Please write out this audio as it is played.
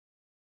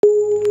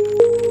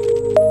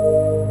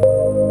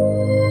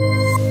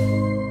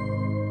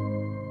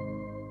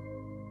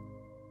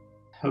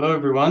Hello,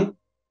 everyone.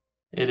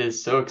 It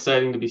is so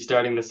exciting to be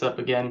starting this up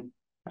again.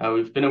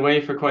 We've been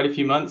away for quite a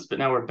few months, but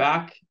now we're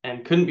back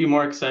and couldn't be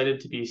more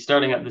excited to be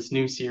starting up this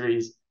new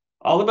series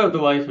all about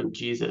the life of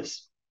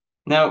Jesus.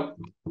 Now,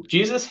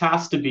 Jesus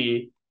has to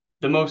be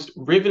the most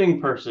riveting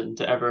person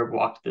to ever have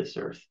walked this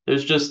earth.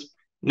 There's just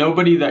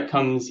nobody that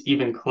comes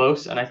even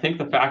close, and I think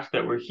the fact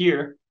that we're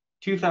here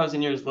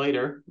 2,000 years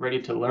later,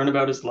 ready to learn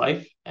about his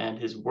life and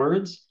his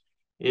words,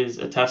 is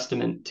a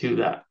testament to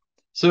that.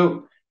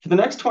 So, for the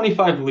next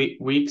 25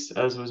 weeks,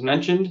 as was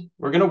mentioned,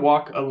 we're going to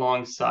walk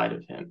alongside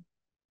of him.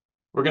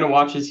 We're going to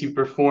watch as he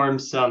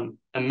performs some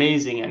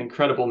amazing and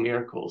incredible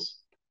miracles.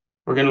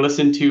 We're going to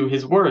listen to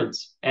his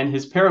words and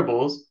his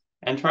parables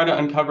and try to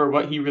uncover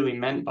what he really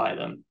meant by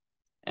them.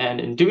 And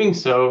in doing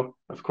so,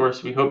 of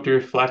course, we hope to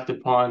reflect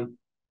upon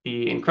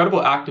the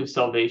incredible act of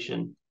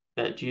salvation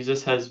that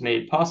Jesus has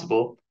made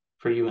possible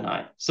for you and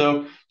I.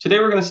 So today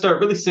we're going to start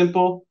really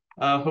simple,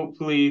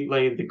 hopefully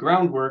lay the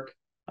groundwork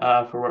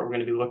for what we're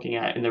going to be looking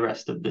at in the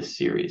rest of this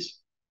series.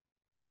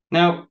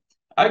 Now,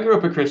 I grew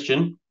up a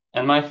Christian,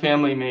 and my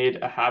family made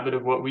a habit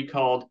of what we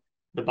called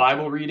the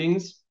Bible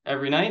readings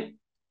every night.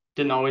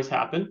 Didn't always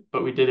happen,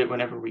 but we did it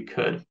whenever we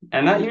could.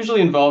 And that usually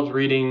involved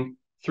reading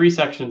 3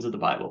 sections of the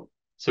Bible.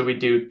 So we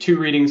do 2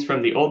 readings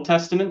from the Old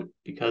Testament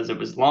because it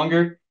was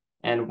longer,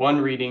 and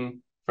 1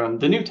 reading from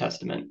the New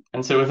Testament.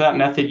 And so with that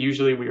method,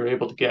 usually we were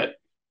able to get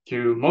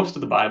through most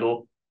of the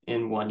Bible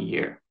in 1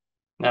 year.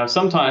 Now,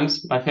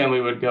 sometimes my family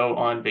would go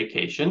on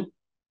vacation,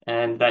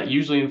 and that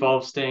usually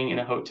involves staying in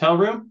a hotel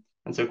room.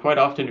 And so quite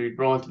often we'd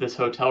roll into this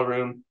hotel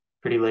room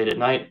pretty late at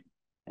night.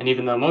 And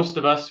even though most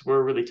of us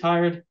were really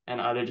tired and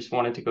either just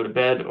wanted to go to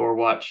bed or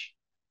watch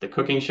the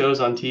cooking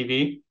shows on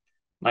TV,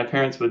 my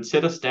parents would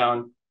sit us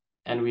down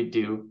and we'd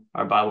do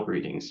our Bible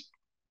readings.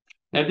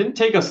 Now, it didn't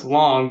take us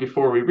long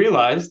before we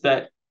realized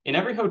that in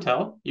every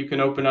hotel, you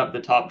can open up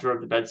the top drawer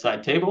of the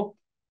bedside table,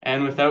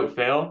 and without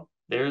fail,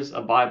 there's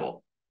a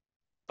Bible.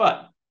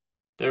 But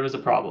there was a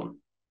problem.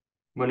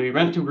 When we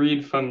went to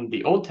read from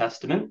the Old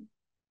Testament,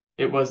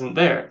 it wasn't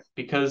there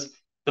because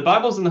the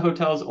Bibles in the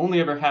hotels only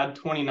ever had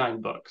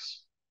 29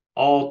 books.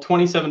 All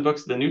 27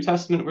 books of the New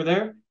Testament were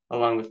there,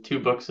 along with 2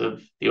 books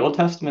of the Old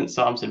Testament,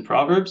 Psalms and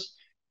Proverbs,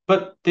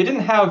 but they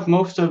didn't have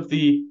most of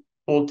the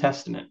Old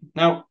Testament.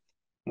 Now,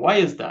 why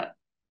is that?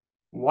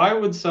 Why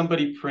would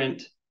somebody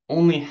print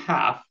only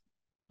half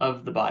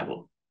of the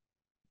Bible?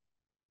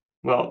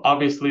 Well,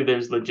 obviously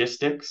there's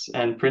logistics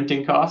and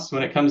printing costs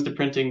when it comes to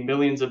printing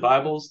millions of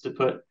Bibles to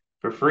put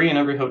for free in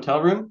every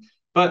hotel room.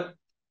 But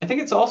I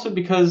think it's also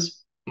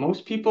because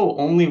most people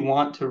only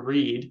want to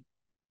read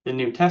the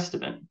New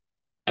Testament.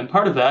 And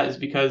part of that is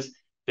because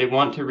they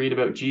want to read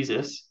about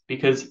Jesus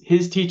because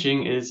his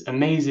teaching is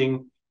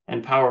amazing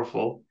and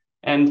powerful.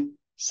 And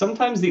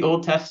sometimes the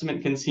Old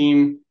Testament can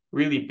seem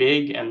really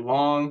big and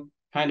long,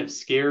 kind of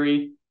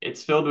scary.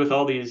 It's filled with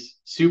all these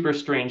super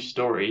strange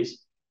stories.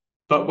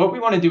 But what we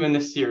want to do in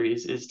this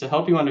series is to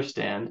help you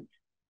understand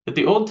that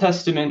the Old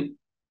Testament,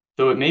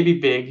 though it may be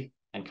big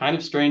and kind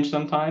of strange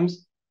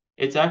sometimes,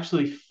 it's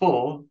actually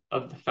full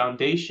of the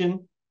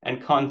foundation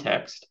and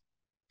context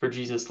for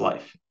Jesus'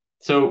 life.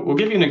 So we'll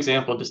give you an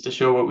example just to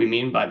show what we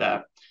mean by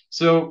that.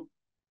 So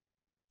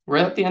we're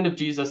at the end of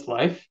Jesus'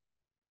 life.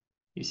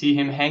 You see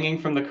him hanging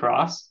from the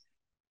cross.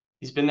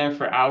 He's been there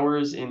for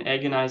hours in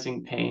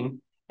agonizing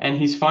pain, and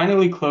he's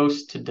finally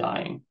close to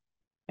dying.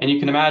 And you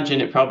can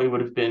imagine it probably would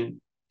have been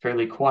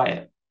fairly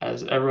quiet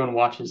as everyone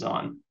watches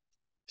on.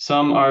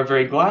 Some are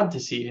very glad to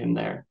see him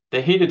there.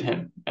 They hated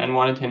him and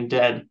wanted him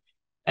dead.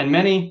 And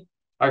many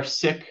are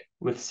sick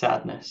with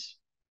sadness.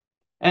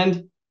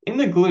 And in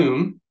the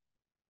gloom,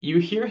 you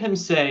hear him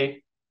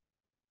say,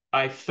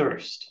 "I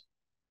thirst."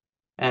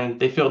 And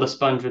they filled a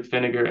sponge with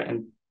vinegar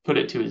and put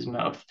it to his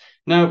mouth.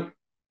 Now,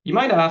 you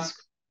might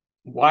ask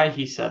why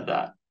he said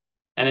that.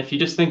 And if you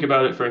just think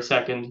about it for a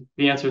second,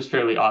 the answer is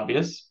fairly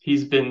obvious.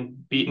 He's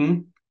been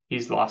beaten,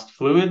 he's lost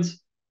fluids,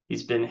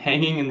 he's been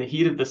hanging in the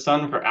heat of the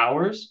sun for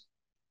hours.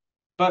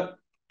 But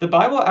the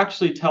Bible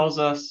actually tells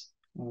us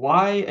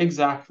why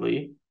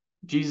exactly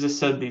Jesus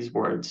said these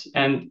words.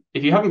 And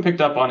if you haven't picked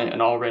up on it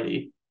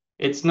already,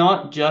 it's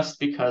not just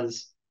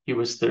because he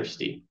was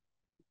thirsty.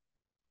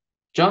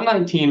 John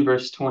 19,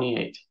 verse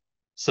 28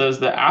 says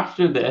that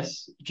after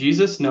this,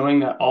 Jesus, knowing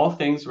that all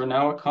things were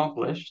now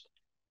accomplished,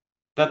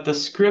 that the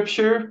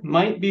scripture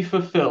might be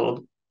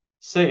fulfilled,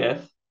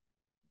 saith,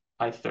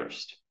 "I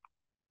thirst."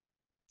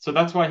 So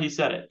that's why he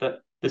said it, that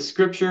the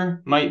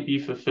scripture might be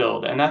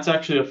fulfilled. And that's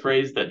actually a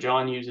phrase that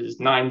John uses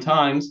 9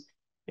 times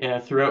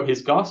throughout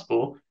his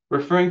gospel,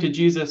 referring to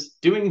Jesus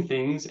doing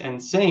things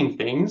and saying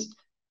things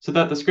so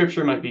that the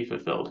scripture might be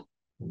fulfilled.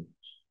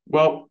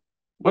 Well,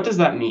 what does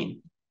that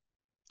mean,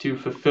 to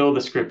fulfill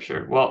the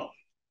scripture? Well,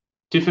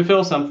 to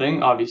fulfill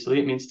something, obviously,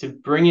 it means to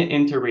bring it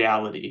into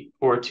reality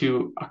or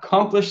to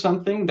accomplish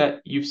something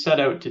that you've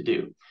set out to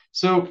do.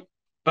 So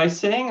by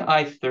saying,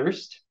 "I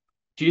thirst,"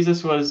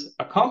 Jesus was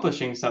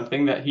accomplishing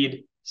something that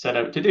he'd set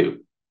out to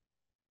do.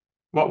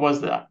 What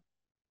was that?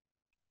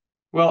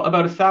 Well,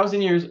 about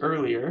 1,000 years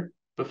earlier,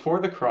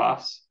 before the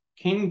cross,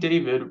 King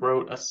David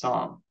wrote a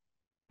psalm.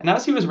 And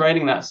as he was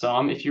writing that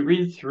psalm, if you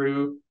read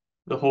through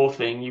the whole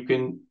thing, you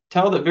can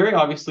tell that very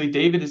obviously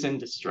David is in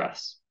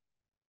distress.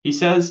 He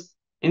says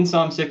in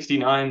Psalm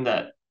 69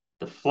 that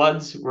the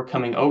floods were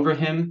coming over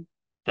him,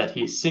 that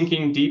he's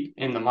sinking deep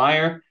in the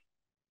mire.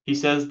 He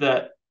says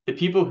that the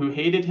people who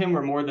hated him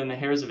were more than the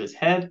hairs of his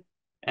head,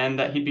 and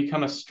that he'd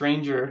become a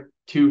stranger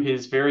to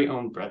his very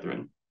own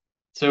brethren.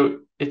 So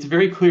it's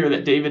very clear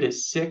that David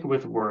is sick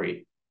with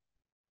worry.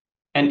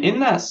 And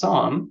in that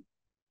psalm,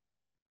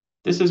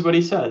 this is what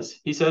he says.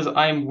 He says,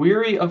 I am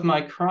weary of my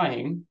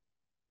crying,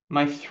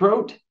 my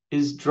throat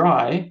is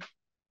dry,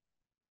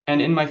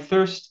 and in my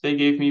thirst they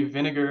gave me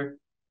vinegar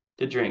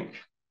to drink.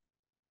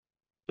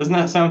 Doesn't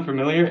that sound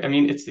familiar? I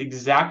mean, it's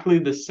exactly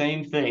the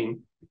same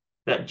thing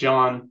that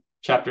John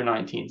chapter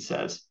 19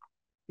 says.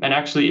 And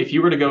actually, if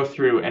you were to go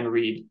through and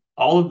read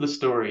all of the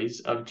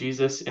stories of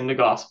Jesus in the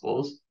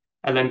Gospels,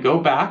 and then go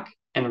back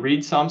and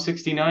read Psalm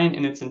 69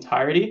 in its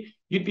entirety,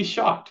 you'd be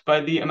shocked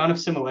by the amount of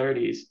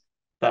similarities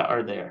that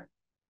are there.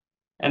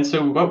 And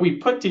so what we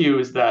put to you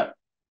is that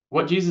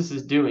what Jesus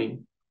is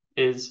doing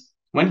is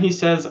when he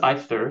says, I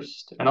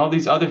thirst, and all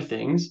these other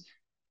things,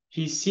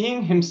 he's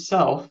seeing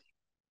himself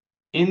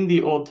in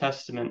the Old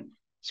Testament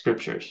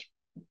scriptures.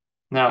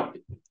 Now,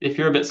 if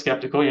you're a bit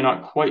skeptical, you're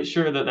not quite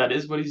sure that that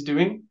is what he's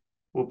doing,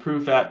 we'll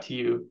prove that to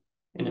you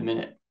in a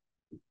minute.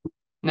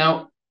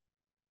 Now,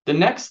 the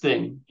next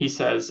thing he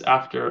says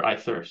after I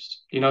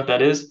thirst, you know what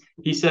that is?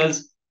 He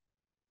says,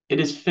 it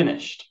is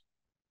finished.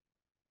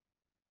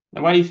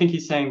 Now, why do you think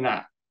he's saying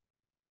that?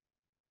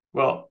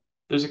 Well,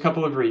 there's a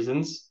couple of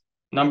reasons.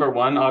 Number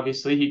one,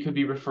 obviously, he could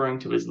be referring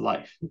to his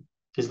life.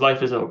 His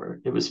life is over.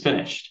 It was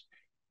finished.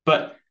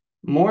 But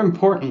more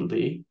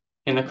importantly,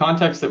 in the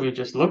context that we've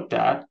just looked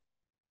at,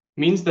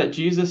 means that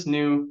Jesus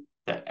knew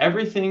that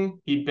everything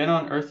he'd been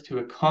on earth to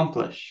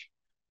accomplish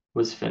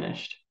was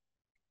finished.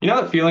 You know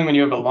that feeling when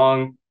you have a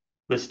long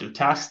list of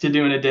tasks to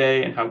do in a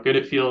day and how good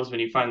it feels when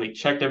you finally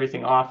checked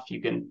everything off?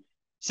 You can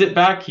sit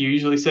back, you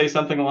usually say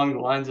something along the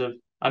lines of,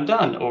 I'm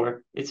done,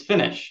 or it's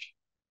finished.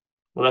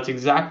 Well, that's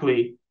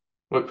exactly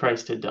what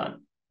Christ had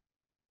done.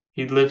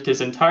 He'd lived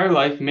his entire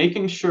life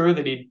making sure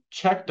that he'd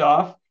checked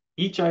off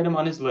each item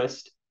on his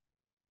list.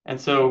 And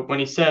so when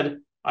he said,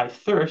 I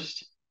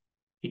thirst,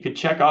 he could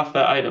check off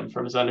that item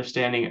from his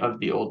understanding of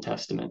the Old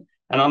Testament.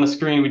 And on the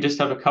screen, we just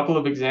have a couple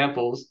of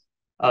examples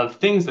of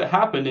things that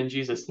happened in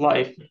Jesus'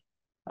 life,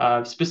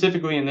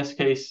 specifically in this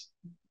case,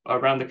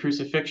 around the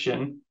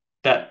crucifixion,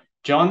 that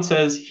John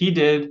says he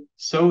did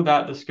so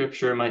that the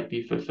scripture might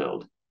be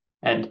fulfilled.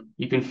 And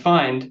you can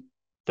find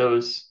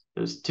that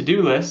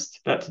to-do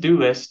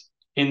list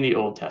in the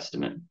Old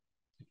Testament.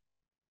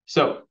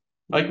 So,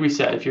 like we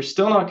said, if you're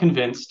still not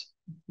convinced,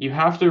 you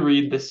have to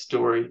read this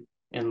story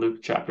in Luke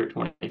chapter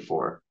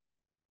 24.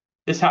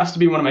 This has to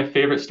be one of my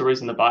favorite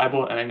stories in the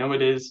Bible, and I know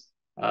it is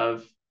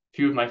of a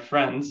few of my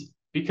friends,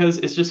 because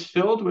it's just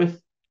filled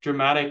with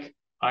dramatic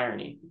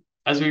irony.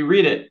 As we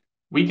read it,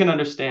 we can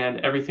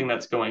understand everything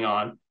that's going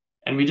on,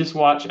 and we just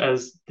watch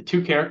as the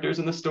two characters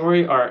in the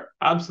story are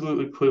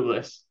absolutely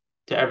clueless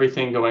to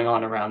everything going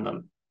on around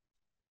them.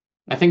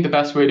 I think the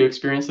best way to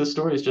experience this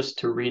story is just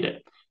to read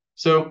it.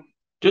 So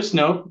just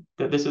note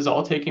that this is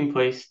all taking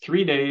place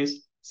 3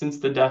 days since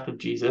the death of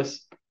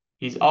Jesus.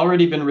 He's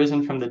already been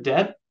risen from the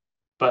dead,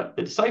 but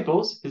the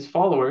disciples, his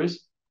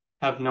followers,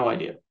 have no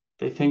idea.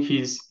 They think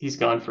he's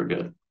gone for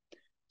good.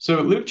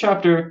 So Luke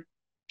chapter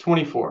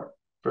 24,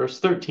 verse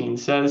 13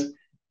 says,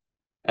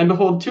 And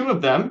behold, 2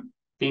 of them,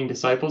 being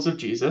disciples of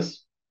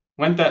Jesus,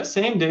 went that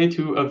same day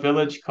to a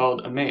village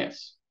called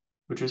Emmaus,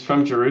 which was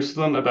from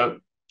Jerusalem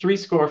about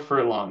 80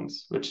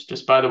 furlongs, which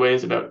just by the way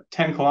is about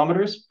 10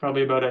 kilometers,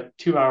 probably about a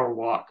 2-hour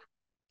walk.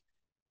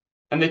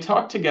 And they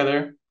talked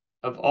together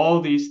of all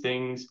these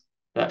things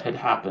that had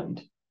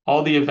happened,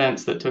 all the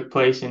events that took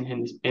place in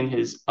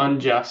his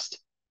unjust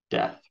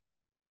death.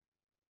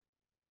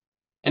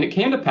 And it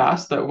came to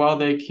pass that while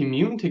they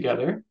communed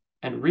together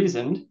and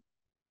reasoned,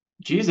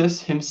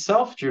 Jesus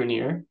himself drew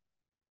near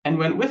and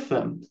went with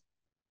them.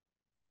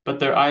 But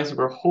their eyes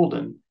were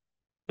holden,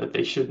 that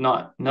they should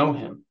not know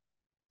him.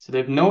 So they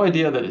have no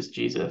idea that it's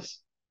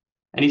Jesus.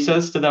 And he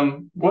says to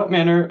them, what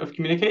manner of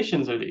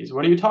communications are these?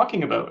 What are you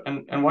talking about?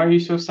 And why are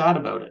you so sad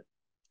about it?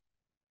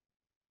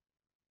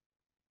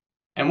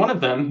 And one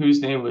of them,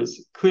 whose name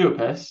was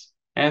Cleopas,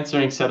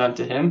 answering said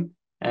unto him,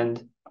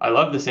 and I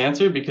love this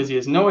answer because he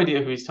has no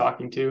idea who he's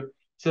talking to,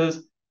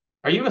 says,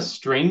 Are you a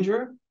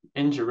stranger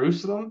in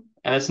Jerusalem,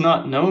 and hast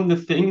not known the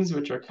things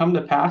which are come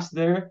to pass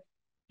there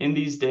in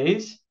these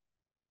days?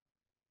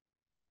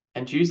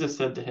 And Jesus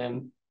said to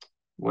him,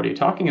 What are you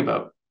talking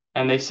about?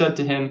 And they said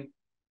to him,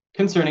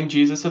 Concerning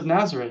Jesus of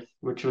Nazareth,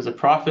 which was a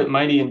prophet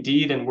mighty in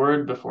deed and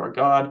word before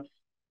God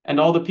and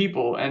all the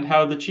people, and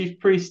how the chief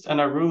priests and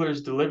our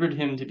rulers delivered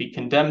him to be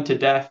condemned to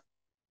death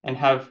and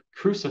have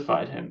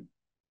crucified him.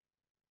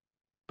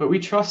 But we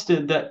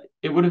trusted that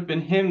it would have been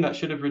him that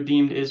should have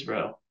redeemed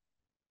Israel.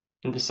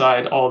 And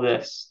beside all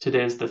this,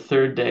 today is the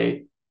 3rd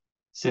day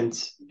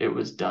since it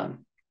was done.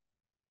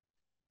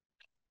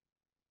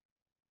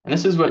 And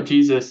this is what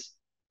Jesus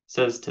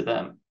says to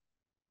them.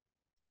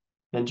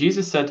 Then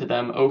Jesus said to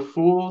them, O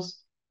fools,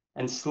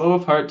 and slow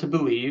of heart to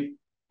believe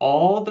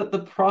all that the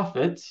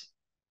prophets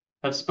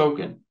have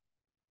spoken.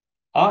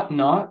 Ought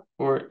not,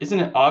 or isn't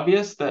it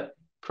obvious that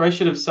Christ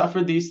should have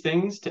suffered these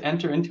things to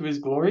enter into his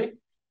glory?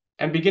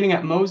 And beginning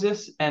at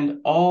Moses and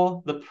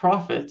all the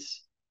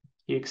prophets,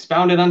 he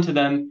expounded unto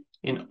them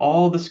in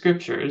all the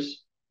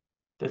scriptures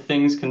the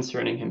things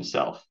concerning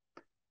himself.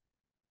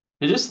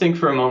 Now just think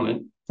for a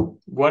moment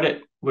what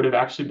it would have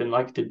actually been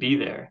like to be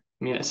there.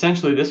 I mean,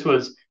 essentially, this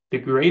was the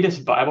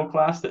greatest Bible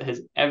class that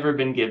has ever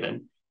been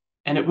given.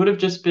 And it would have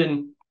just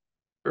been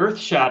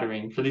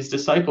earth-shattering for these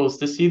disciples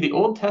to see the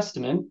Old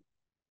Testament.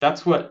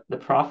 That's what the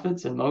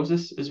prophets and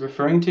Moses is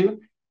referring to.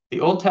 The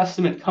Old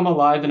Testament come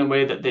alive in a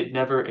way that they'd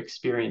never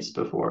experienced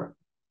before.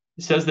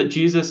 It says that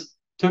Jesus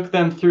took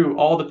them through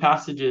all the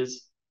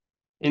passages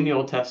in the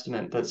Old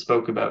Testament that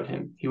spoke about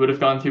him. He would have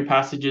gone through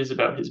passages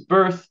about his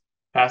birth,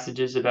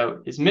 passages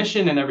about his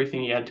mission and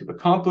everything he had to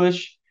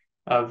accomplish,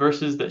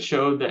 verses that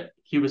showed that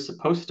he was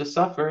supposed to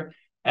suffer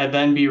and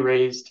then be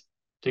raised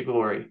to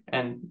glory.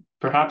 And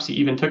perhaps he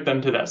even took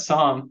them to that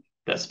psalm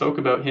that spoke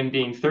about him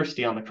being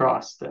thirsty on the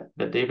cross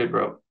that David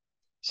wrote.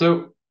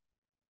 So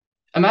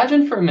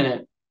imagine for a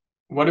minute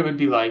what it would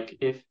be like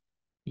if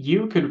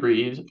you could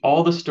read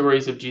all the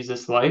stories of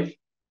Jesus' life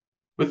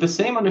with the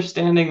same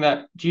understanding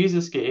that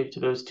Jesus gave to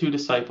those two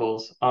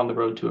disciples on the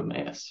road to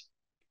Emmaus.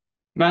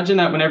 Imagine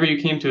that whenever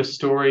you came to a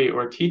story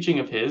or teaching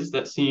of his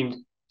that seemed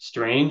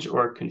strange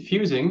or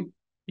confusing,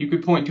 you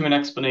could point to an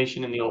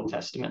explanation in the Old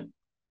Testament.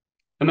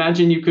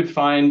 Imagine you could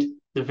find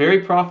the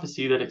very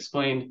prophecy that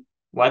explained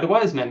why the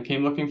wise men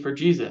came looking for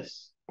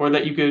Jesus, or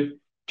that you could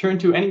turn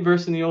to any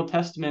verse in the Old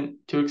Testament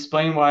to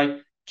explain why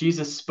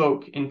Jesus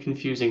spoke in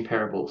confusing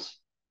parables.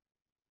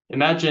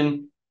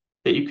 Imagine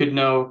that you could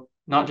know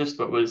not just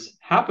what was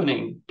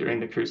happening during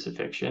the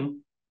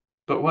crucifixion,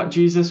 but what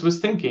Jesus was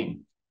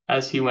thinking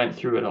as he went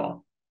through it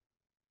all.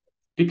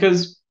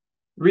 Because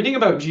reading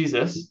about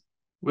Jesus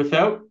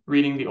without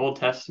reading the Old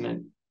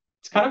Testament,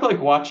 it's kind of like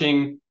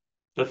watching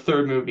the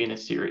third movie in a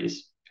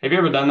series. Have you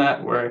ever done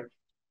that where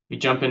you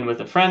jump in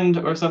with a friend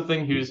or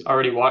something who's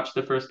already watched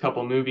the first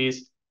couple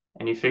movies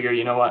and you figure,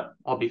 you know what,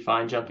 I'll be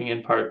fine jumping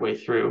in part way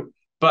through.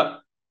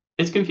 But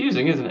it's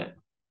confusing, isn't it?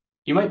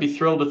 You might be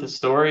thrilled with the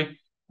story,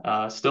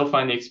 still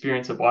find the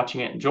experience of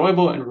watching it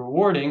enjoyable and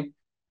rewarding,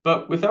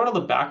 but without all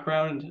the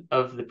background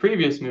of the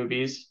previous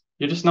movies,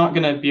 you're just not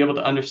going to be able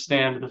to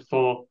understand the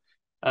full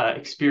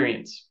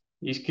experience.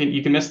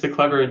 You can miss the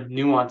clever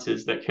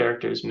nuances that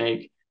characters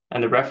make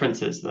and the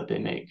references that they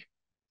make.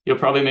 You'll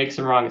probably make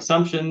some wrong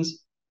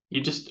assumptions.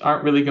 You just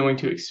aren't really going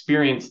to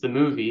experience the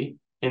movie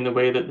in the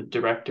way that the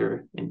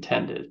director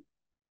intended.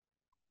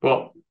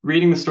 Well,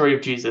 reading the story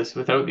of Jesus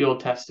without the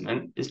Old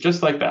Testament is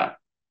just like that.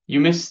 You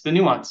miss the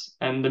nuance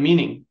and the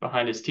meaning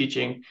behind his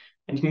teaching,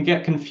 and you can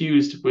get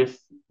confused with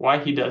why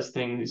he does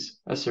things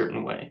a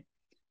certain way.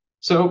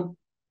 So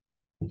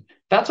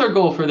that's our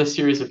goal for this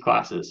series of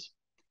classes.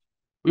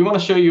 We want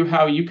to show you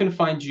how you can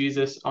find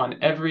Jesus in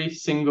every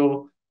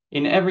single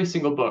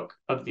book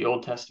of the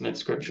Old Testament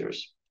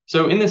scriptures.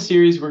 So in this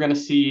series, we're going to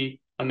see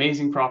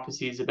amazing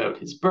prophecies about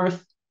his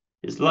birth,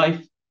 his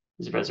life,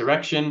 his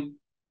resurrection.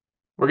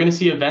 We're going to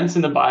see events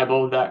in the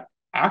Bible that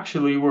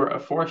actually were a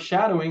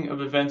foreshadowing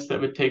of events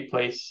that would take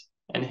place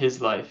in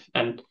his life.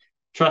 And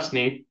trust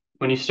me,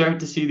 when you start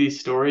to see these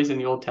stories in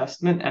the Old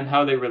Testament and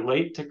how they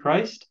relate to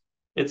Christ,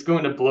 it's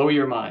going to blow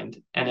your mind,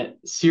 and it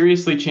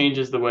seriously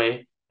changes the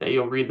way that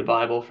you'll read the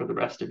Bible for the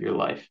rest of your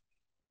life.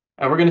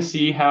 And we're going to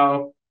see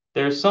how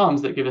there are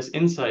Psalms that give us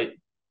insight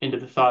into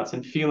the thoughts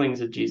and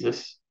feelings of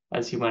Jesus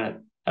as he went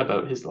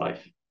about his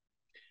life.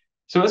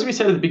 So as we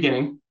said at the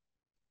beginning,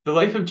 the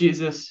life of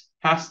Jesus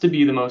has to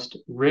be the most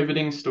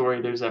riveting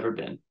story there's ever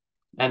been.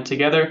 And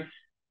together,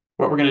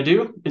 what we're going to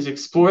do is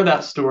explore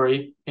that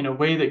story in a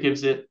way that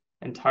gives it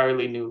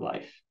entirely new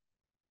life.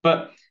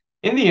 But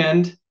in the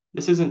end,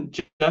 this isn't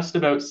just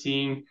about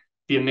seeing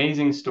the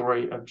amazing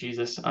story of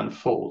Jesus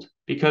unfold,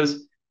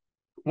 because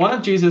one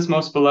of Jesus'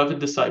 most beloved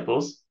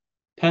disciples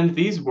penned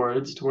these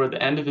words toward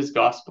the end of his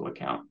gospel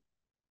account.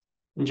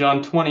 In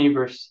John 20,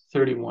 verse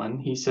 31,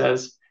 he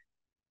says,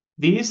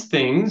 "These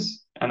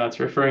things," and that's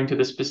referring to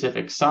the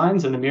specific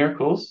signs and the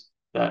miracles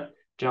that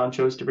John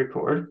chose to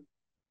record,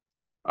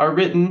 "are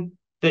written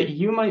that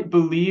you might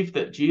believe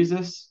that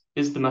Jesus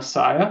is the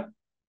Messiah,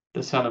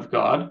 the Son of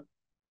God,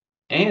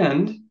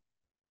 and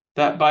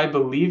that by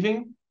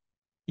believing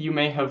you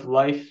may have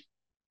life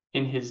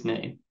in his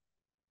name."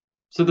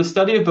 So the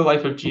study of the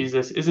life of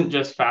Jesus isn't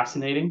just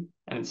fascinating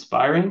and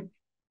inspiring,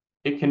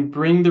 it can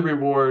bring the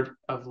reward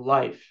of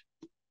life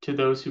to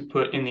those who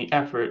put in the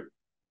effort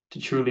to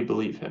truly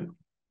believe him.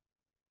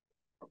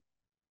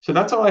 So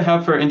that's all I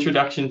have for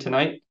introduction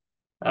tonight.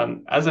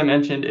 As I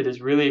mentioned, it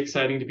is really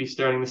exciting to be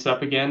starting this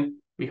up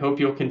again. We hope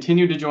you'll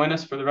continue to join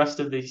us for the rest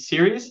of the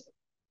series.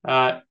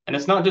 And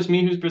it's not just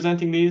me who's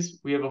presenting these.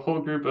 We have a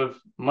whole group of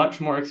much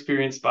more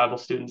experienced Bible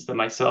students than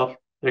myself.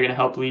 They're going to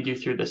help lead you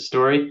through this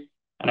story.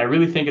 And I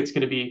really think it's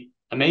going to be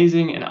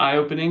amazing and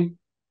eye-opening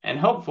and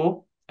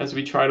helpful as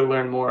we try to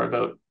learn more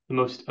about the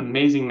most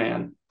amazing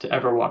man to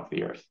ever walk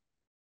the earth.